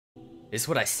Is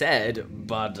what I said,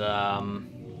 but,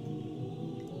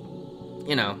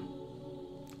 you know,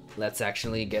 let's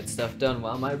actually get stuff done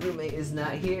while my roommate is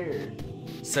not here.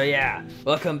 So yeah,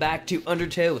 welcome back to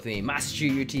Undertale with me, Master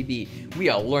UTB. We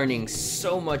are learning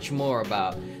so much more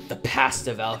about the past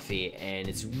of Alfie, and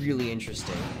it's really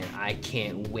interesting, and I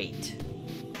can't wait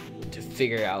to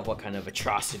figure out what kind of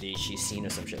atrocity she's seen or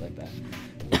some shit like that.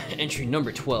 Entry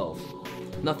number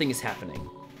 12. Nothing is happening.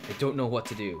 I don't know what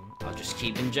to do. I'll just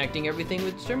keep injecting everything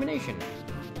with determination.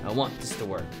 I want this to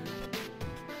work.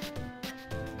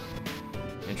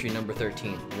 Entry number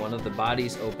 13. One of the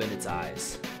bodies opened its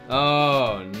eyes.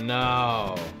 Oh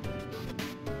no.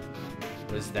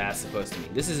 What is that supposed to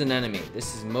mean? This is an enemy.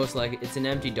 This is most likely, it's an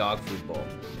empty dog food bowl.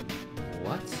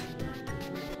 What?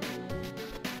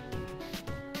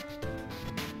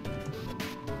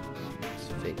 It's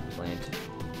a fake plant.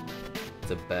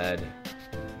 It's a bed.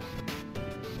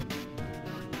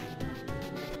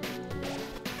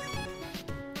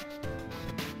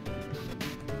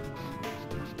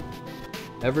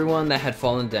 Everyone that had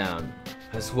fallen down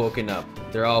has woken up.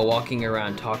 They're all walking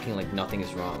around talking like nothing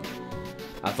is wrong.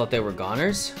 I thought they were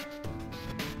goners?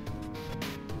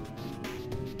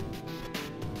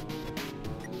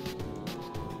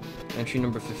 Entry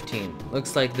number 15.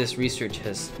 Looks like this research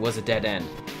was a dead end.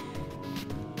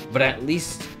 But at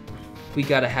least we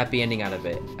got a happy ending out of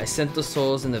it. I sent the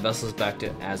souls and the vessels back to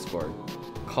Asgard.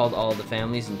 Called all the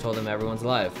families and told them everyone's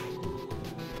alive.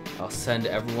 I'll send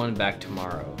everyone back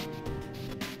tomorrow.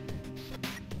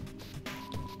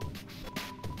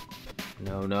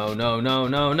 No, no, no, no,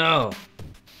 no, no!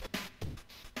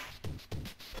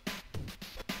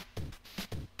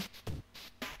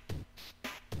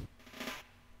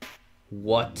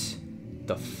 What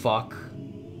the fuck?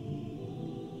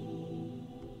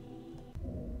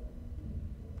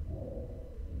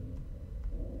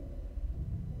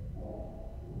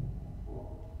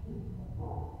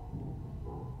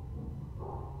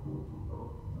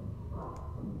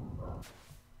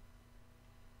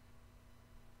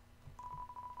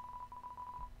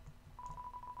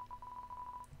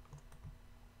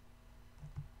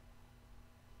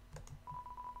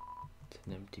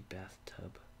 An empty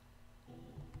bathtub.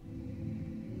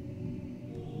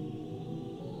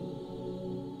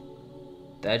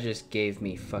 That just gave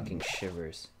me fucking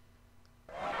shivers.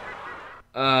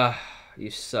 You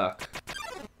suck.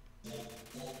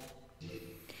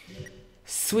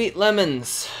 Sweet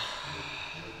lemons.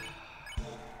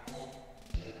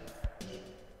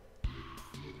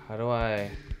 How do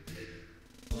I...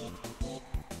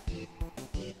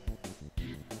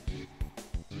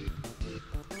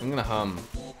 I'm gonna hum.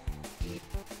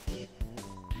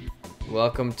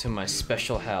 Welcome to my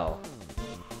special hell.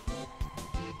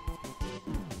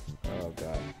 Oh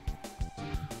god.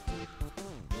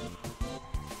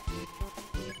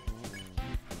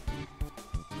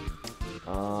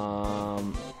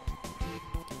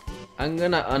 I'm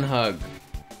gonna unhug.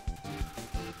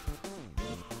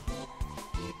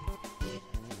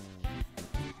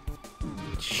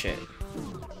 Shit.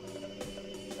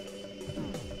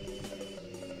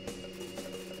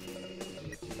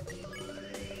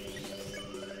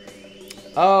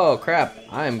 Oh crap,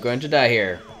 I'm going to die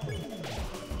here.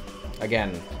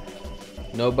 Again.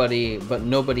 Nobody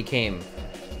came.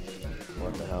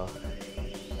 What the hell?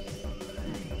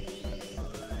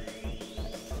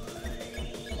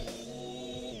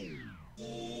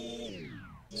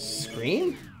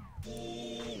 Scream?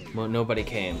 Well, nobody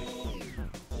came.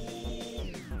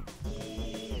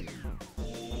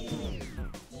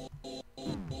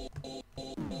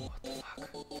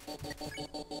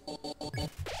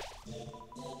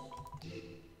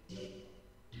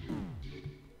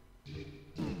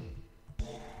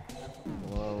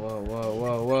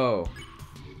 Whoa.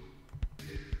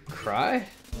 Cry?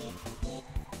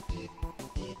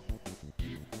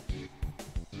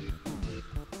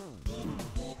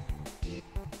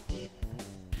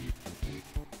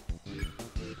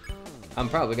 I'm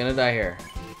probably gonna die here.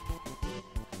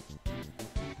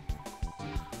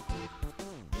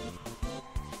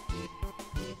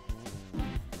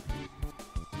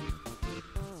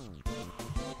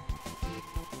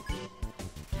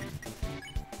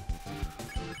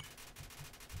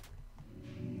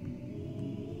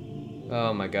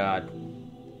 Oh my god.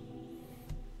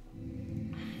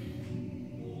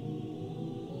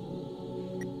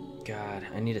 God,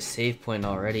 I need a save point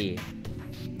already.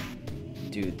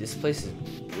 Dude, this place is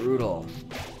brutal.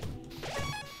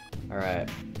 Alright,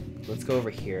 let's go over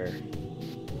here.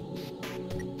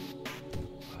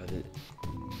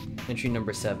 Entry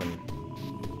number 7.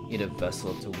 Need a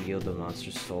vessel to wield the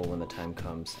monster's soul when the time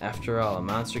comes. After all, a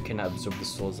monster cannot absorb the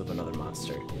souls of another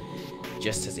monster.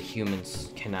 just as a human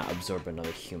cannot absorb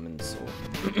another human soul.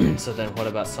 So then what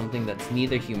about something that's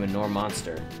neither human nor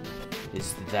monster?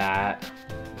 Is that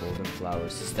golden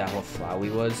flowers? Is that what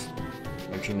Flowey was?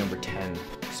 Entry number 10.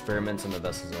 Experiments on the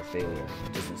vessels are failure.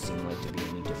 It doesn't seem like to be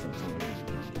any different from any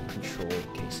control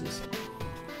cases.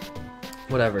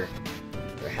 Whatever.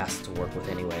 There has to work with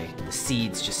anyway. The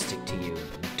seeds just stick to you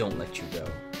and don't let you go.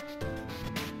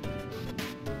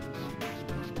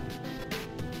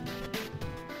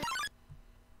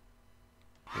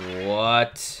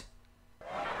 What?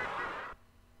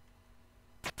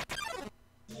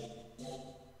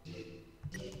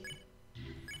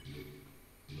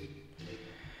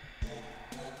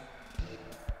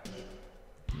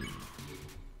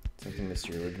 Something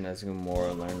mystery. Organizing more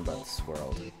and learn about this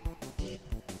world.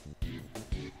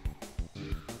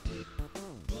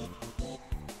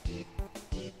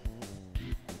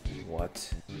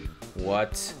 What?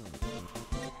 What?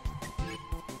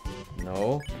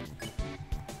 No?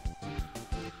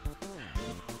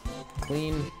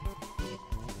 Clean.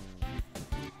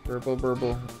 Burble,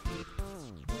 burble.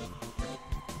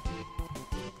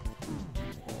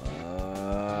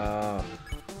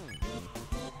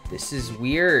 This is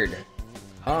weird.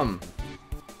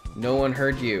 No one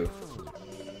heard you. Oh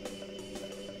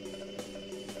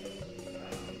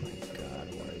my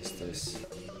god, what is this?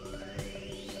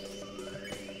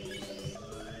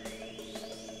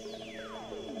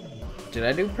 Did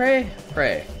I do pray?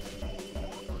 Pray.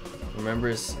 Remember,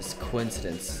 it's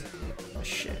coincidence. Oh,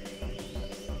 shit.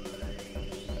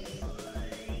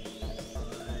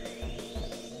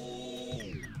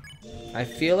 I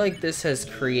feel like this has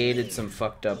created some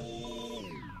fucked up...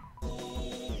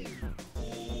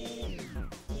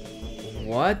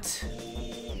 What?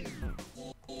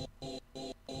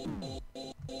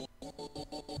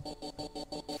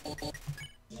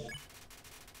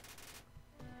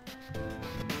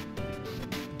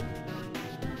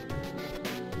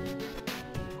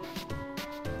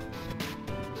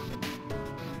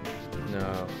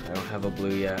 No, I don't have a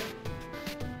blue yet.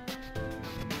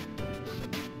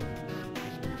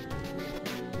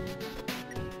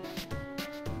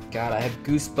 God, I have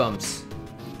goosebumps.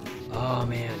 Oh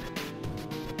man.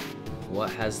 What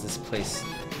has this place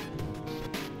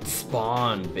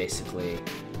spawned, basically?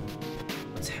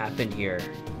 What's happened here?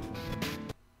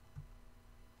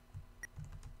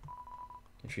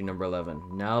 Entry number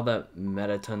 11. Now that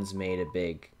Metaton's made it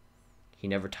big, he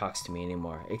never talks to me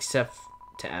anymore, except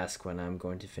to ask when I'm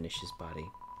going to finish his body.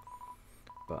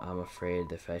 But I'm afraid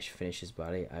that if I finish his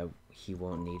body, he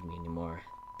won't need me anymore.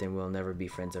 Then we'll never be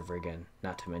friends ever again.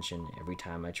 Not to mention, every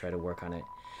time I try to work on it,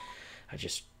 I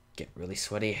just get really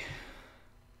sweaty.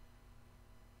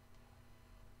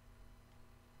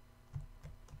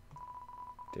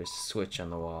 There's a switch on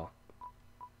the wall.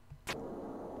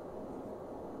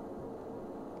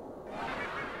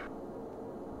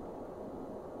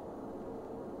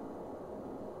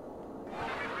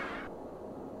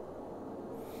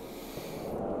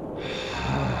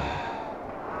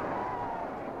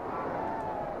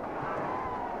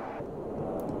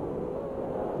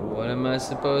 What am I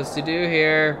supposed to do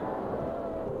here?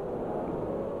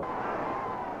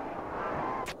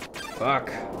 Fuck.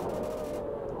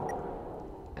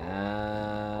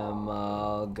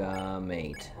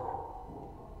 Amalgamate.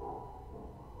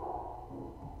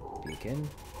 Beacon?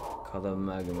 Call the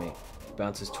amalgamate.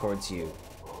 Bounces towards you.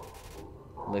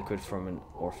 Liquid from an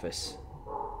orifice.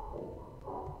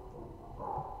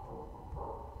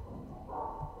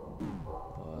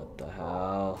 What the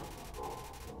hell?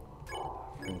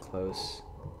 Come close.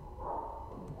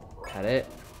 Pat it.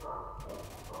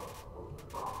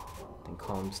 Then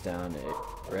calms down. It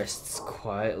rests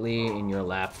quietly in your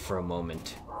lap for a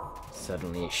moment.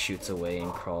 Suddenly it shoots away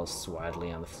and crawls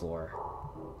wildly on the floor.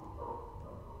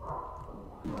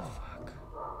 What the fuck?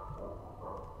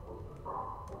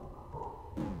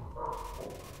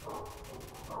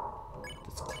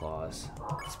 Its claws.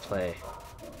 Let's play.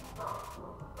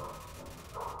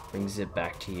 Brings it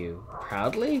back to you.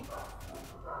 Proudly?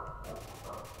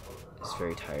 It's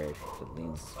very tired. It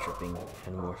leans, dripping,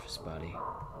 amorphous body.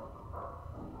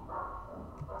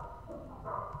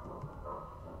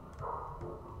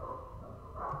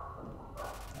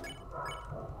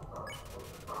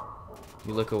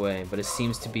 You look away, but it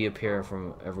seems to be appearing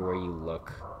from everywhere you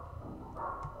look.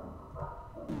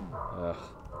 Ugh.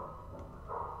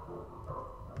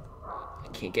 I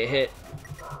can't get hit.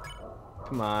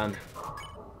 Come on.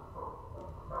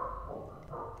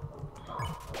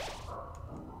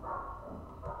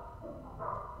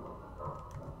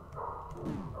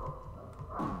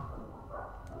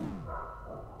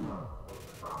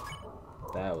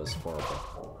 That was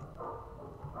horrible.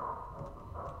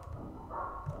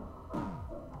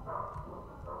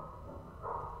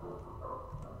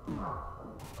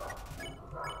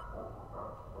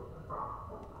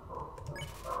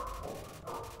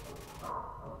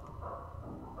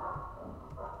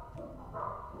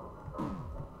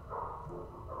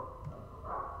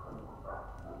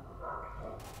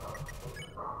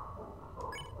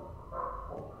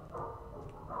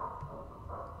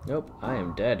 Nope, I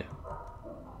am dead.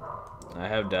 I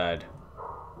have died.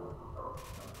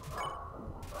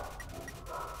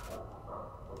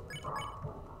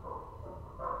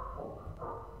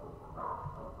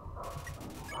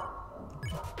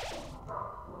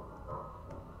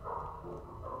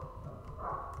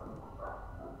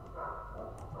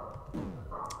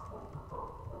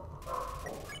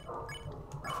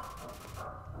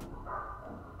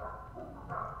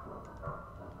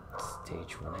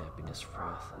 Stage 1 happiness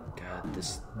wrath. God,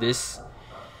 this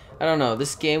I don't know,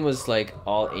 this game was like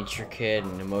all intricate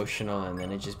and emotional, and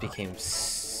then it just became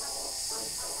so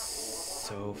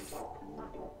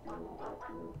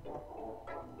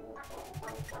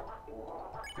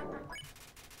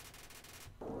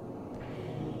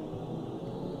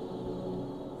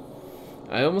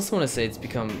I almost want to say it's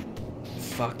become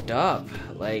fucked up.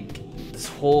 Like, this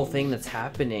whole thing that's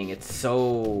happening, it's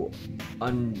so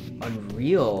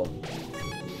unreal.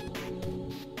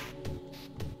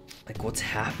 Like, what's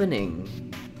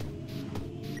happening?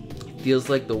 It feels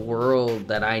like the world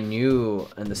that I knew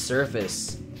on the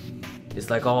surface is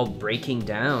like all breaking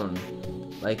down.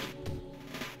 Like,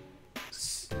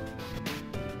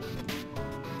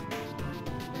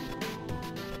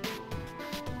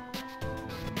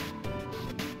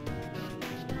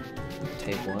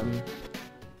 take one.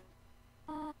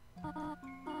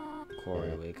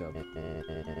 Corey, wake up.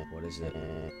 What is it?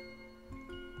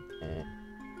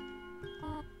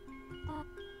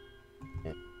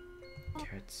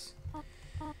 Carrots.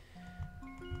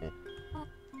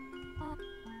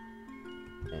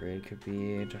 Red could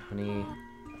be honey.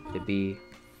 Bibi.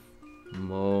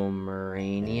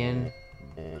 Momeranian.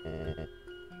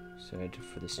 Sorry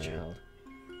for this child.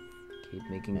 Keep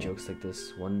making jokes like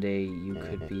this. One day you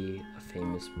could be a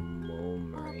famous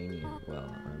Momeranian.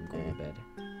 Well, I'm going to bed.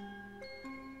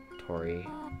 Tori.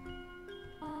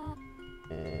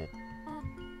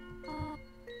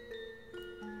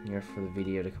 Here for the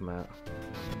video to come out.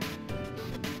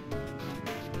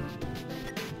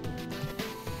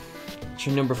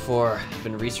 Entry number 4. I've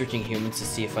been researching humans to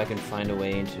see if I can find a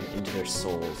way into their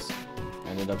souls. I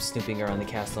ended up snooping around the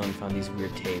castle and found these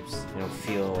weird tapes. I don't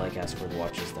feel like Asgard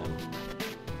watches them.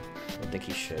 I don't think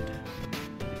he should.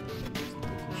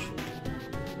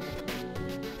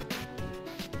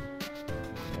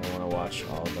 I don't want to watch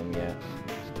all of them yet.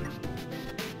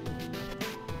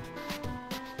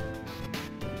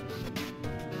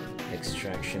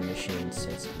 Extraction machine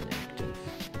says inactive.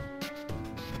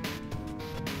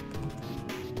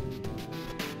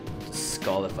 It's a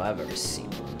skull if I've ever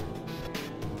seen one.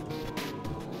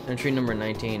 Entry number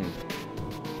 19.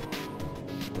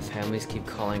 The families keep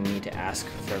calling me to ask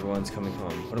if everyone's coming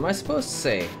home. What am I supposed to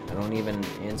say? I don't even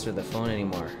answer the phone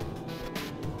anymore.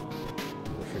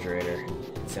 Refrigerator.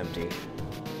 It's empty.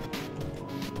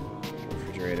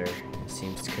 Refrigerator.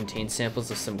 Seems to contain samples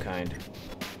of some kind.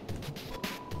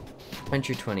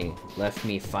 Entry 20. Left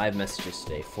me 5 messages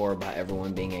today. 4 about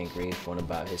everyone being angry. 1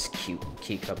 about his cute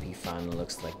key cup he found and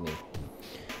looks like me.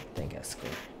 Thank Escort.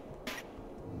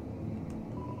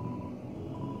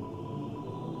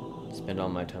 Spend all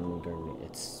my time gardening.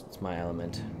 It's my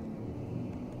element.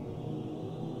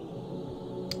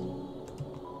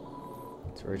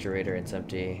 It's a refrigerator. It's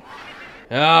empty.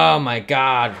 Oh my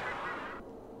god!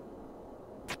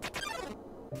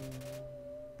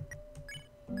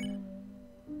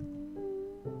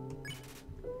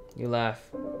 You laugh.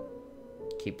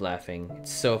 Keep laughing.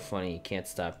 It's so funny. You can't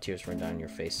stop. Tears run down your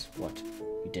face. What?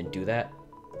 You didn't do that?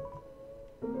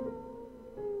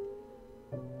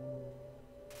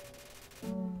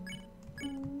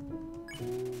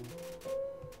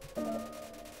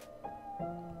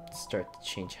 Start to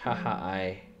change.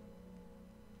 Haha,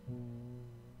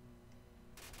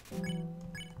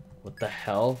 What the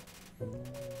hell?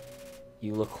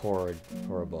 You look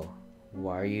horrible.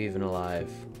 Why are you even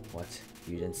alive? What?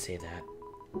 You didn't say that.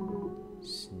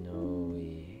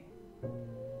 Snowy.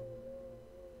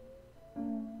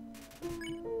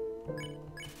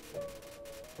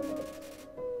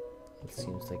 It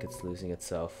seems like it's losing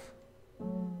itself.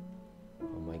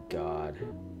 Oh my god.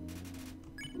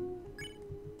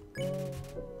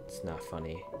 It's not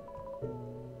funny.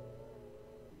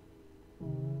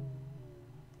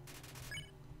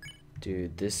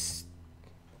 Dude, this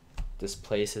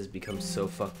place has become so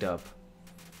fucked up.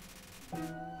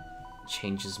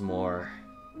 Changes more.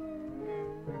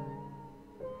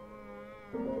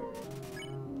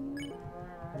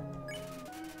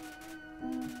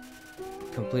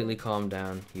 Completely calm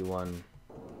down. You won.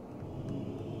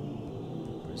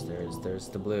 There's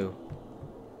the blue.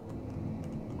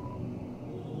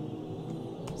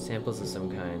 Samples of some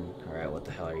kind. Alright, what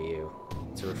the hell are you?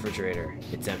 It's a refrigerator.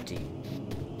 It's empty.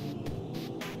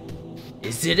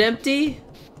 Is it empty?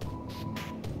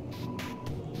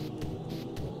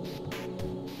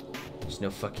 There's no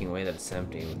fucking way that it's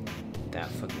empty with that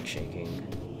fucking shaking.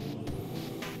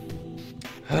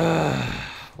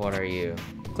 What are you?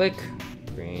 Click.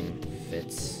 Green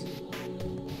fits.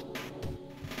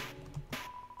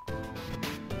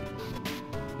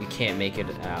 You can't make it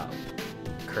out.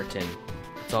 Curtain.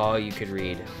 That's all you could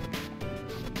read.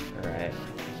 Alright.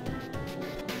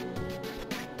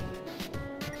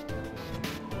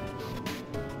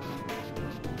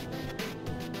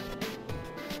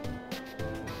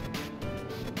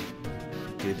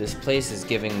 Dude, this place is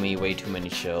giving me way too many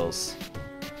chills.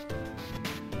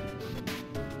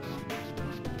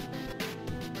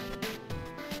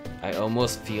 I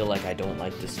almost feel like I don't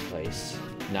like this place.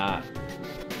 Not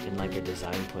in like a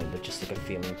design point, but just like a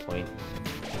feeling point.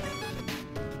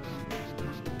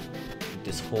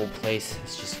 This whole place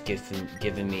has just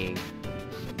given me...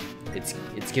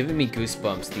 It's giving me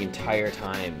goosebumps the entire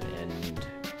time, and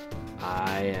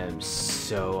I am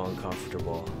so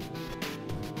uncomfortable.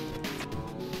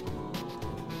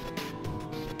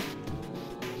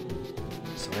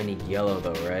 So I need yellow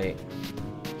though, right?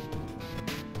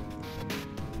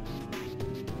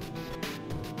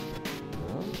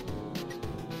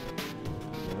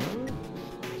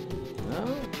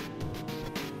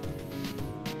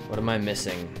 What am I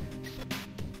missing?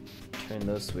 Turn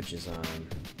those switches on.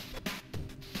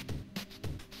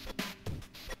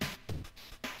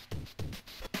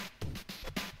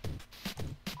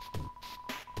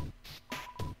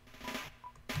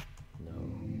 No.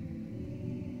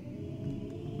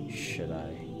 Should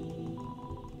I?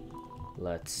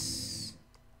 Let's...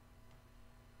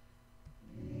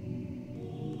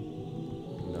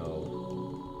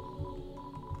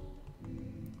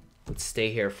 Let's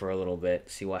stay here for a little bit,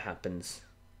 see what happens.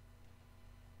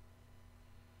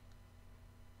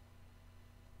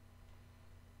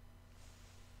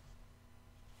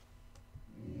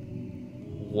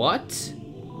 What?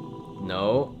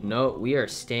 No, no, we are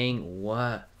staying.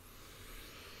 What?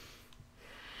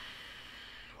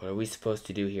 What are we supposed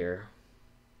to do here?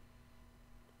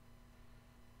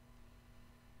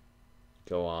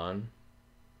 Go on.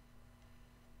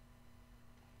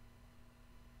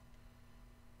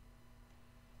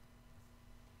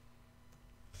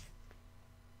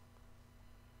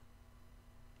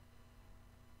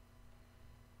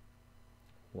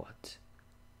 What?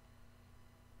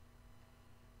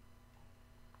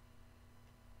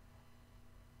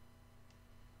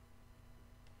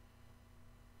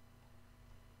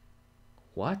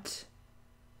 What?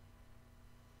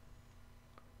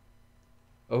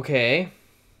 Okay.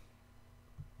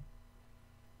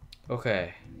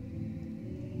 Okay.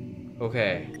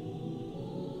 Okay.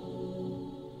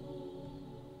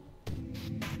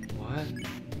 What?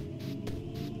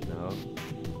 No.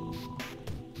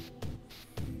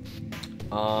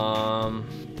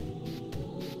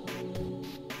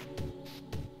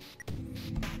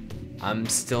 I'm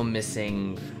still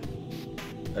missing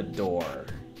a door.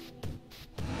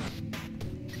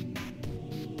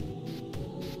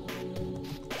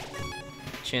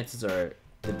 Chances are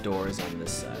the door is on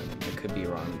this side. I could be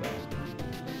wrong though.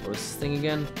 What was this thing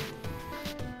again?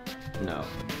 No.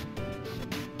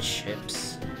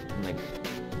 Chips? I'm like,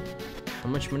 how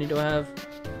much money do I have?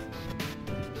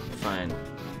 Fine.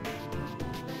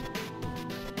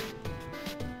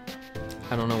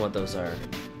 I don't know what those are.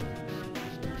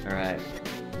 Alright.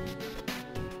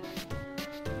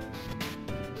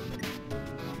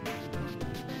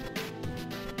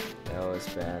 That was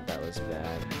bad, that was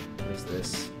bad. What is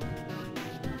this?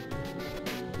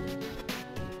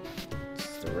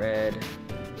 It's the red.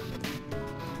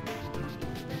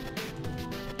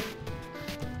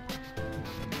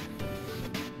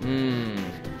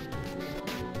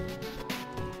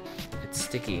 It's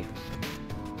sticky.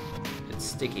 It's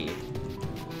sticky.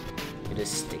 It is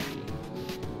sticky.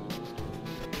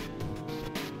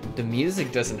 The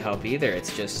music doesn't help either.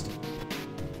 It's just...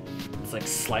 It's like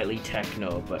slightly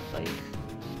techno, but like...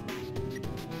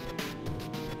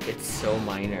 It's so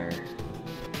minor.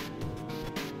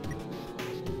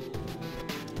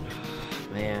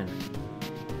 Man.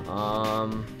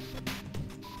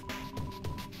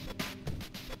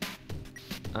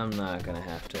 I'm not gonna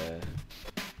have to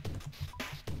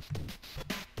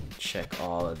check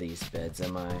all of these beds,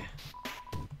 am I?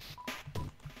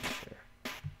 Sure.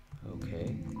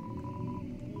 Okay.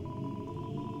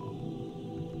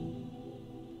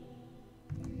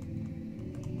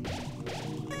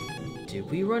 Did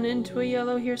we run into a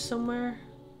yellow here somewhere?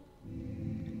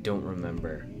 I don't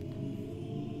remember.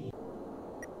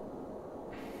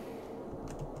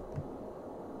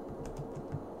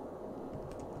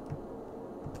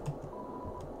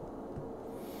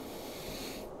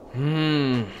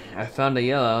 found a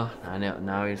yellow. I know.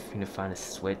 Now we need to find a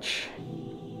switch.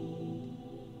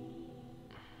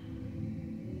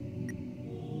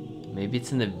 Maybe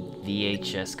it's in the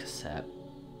VHS cassette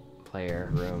player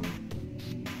room.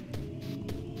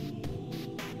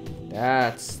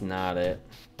 That's not it.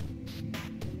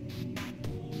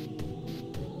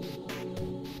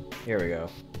 Here we go.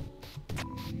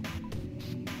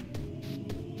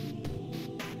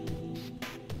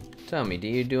 Tell me, do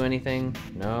you do anything?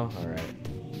 No? Alright.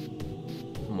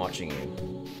 I'm watching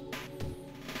you.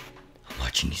 I'm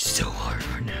watching you so hard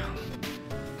right now.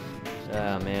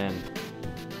 Ah, man.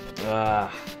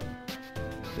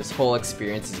 This whole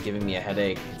experience is giving me a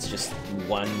headache. It's just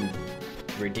one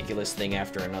ridiculous thing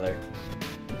after another.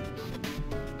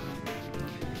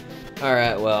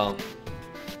 Alright, well.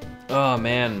 Oh,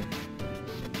 man.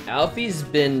 Alfie's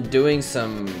been doing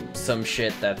some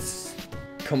shit that's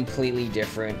completely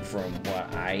different from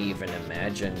what I even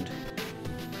imagined.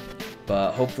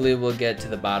 But hopefully we'll get to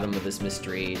the bottom of this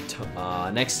mystery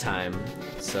next time.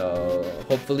 So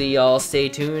hopefully y'all stay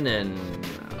tuned, and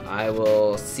I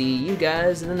will see you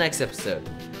guys in the next episode.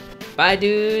 Bye,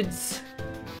 dudes!